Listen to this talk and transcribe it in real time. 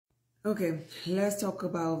Okay, let's talk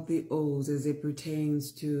about the O's as it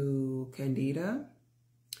pertains to Candida,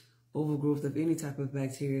 overgrowth of any type of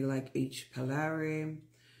bacteria like H. pylori.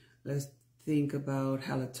 Let's think about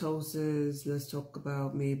halitosis. Let's talk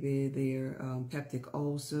about maybe their peptic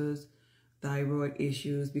ulcers, thyroid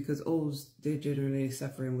issues, because O's, they're generally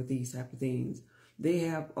suffering with these type of things. They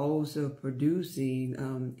have also producing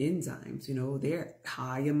enzymes, their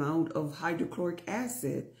high amount of hydrochloric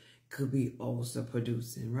acid could be also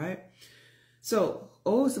producing, right? So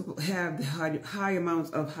also have the high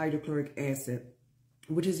amounts of hydrochloric acid,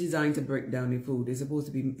 which is designed to break down their food. They're supposed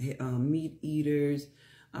to be meat eaters,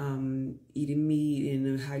 eating meat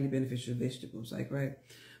and highly beneficial vegetables, right?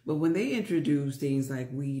 But when they introduce things like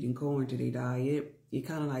wheat and corn to their diet, it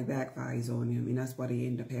kind of like backfires on them, and that's why they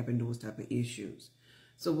end up having those type of issues.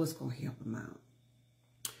 So what's going to help them out?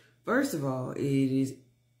 First of all, it is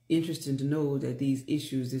interesting to know that these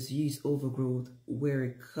issues, this yeast overgrowth, where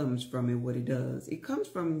it comes from and what it does. It comes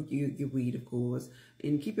from your wheat, of course.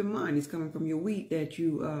 And keep in mind, it's coming from your wheat that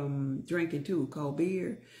you drinking too, called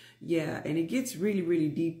beer. Yeah, and it gets really, really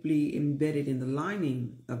deeply embedded in the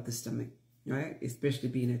lining of the stomach, right? Especially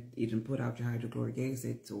being that it didn't put out your hydrochloric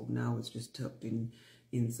acid. So now it's just tucked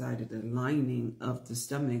inside of the lining of the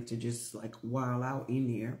stomach to just like while out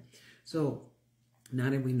in there. So now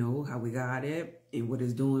that we know how we got it and what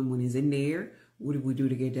it's doing when it's in there, what do we do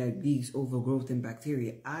to get that yeast overgrowth and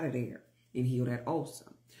bacteria out of there and heal that ulcer?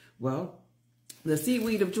 Well, the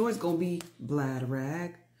seaweed of choice is going to be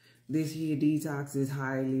bladderwrack. This here detox is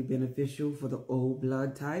highly beneficial for the O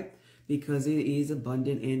blood type because it is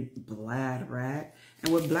abundant in bladderwrack.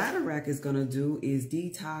 And what bladderwrack is going to do is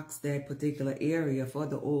detox that particular area for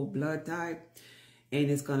the O blood type. And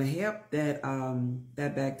it's going to help that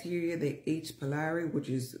that bacteria, the H. pylori, which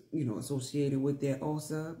is, associated with that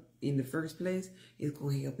ulcer in the first place. It's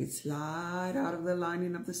going to help it slide out of the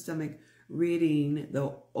lining of the stomach, ridding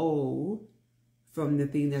the O from the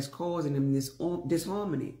thing that's causing them this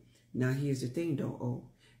disharmony. Now, here's the thing, though,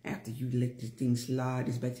 after you let this thing slide,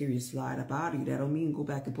 this bacteria slide up out of you, that don't mean go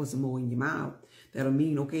back and put some more in your mouth. That don't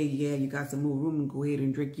mean, okay, yeah, you got some more room and go ahead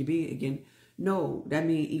and drink your beer again. No, that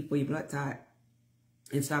means eat for your blood type.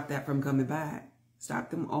 And stop that from coming back.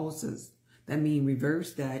 Stop them ulcers. That means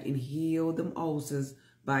reverse that and heal them ulcers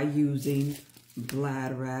by using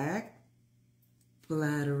bladderwrack.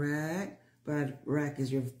 Bladderwrack. Bladderwrack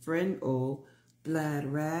is your friend.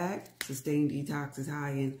 Bladderwrack. Sustained detox is high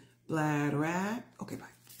in bladderwrack. Okay, bye.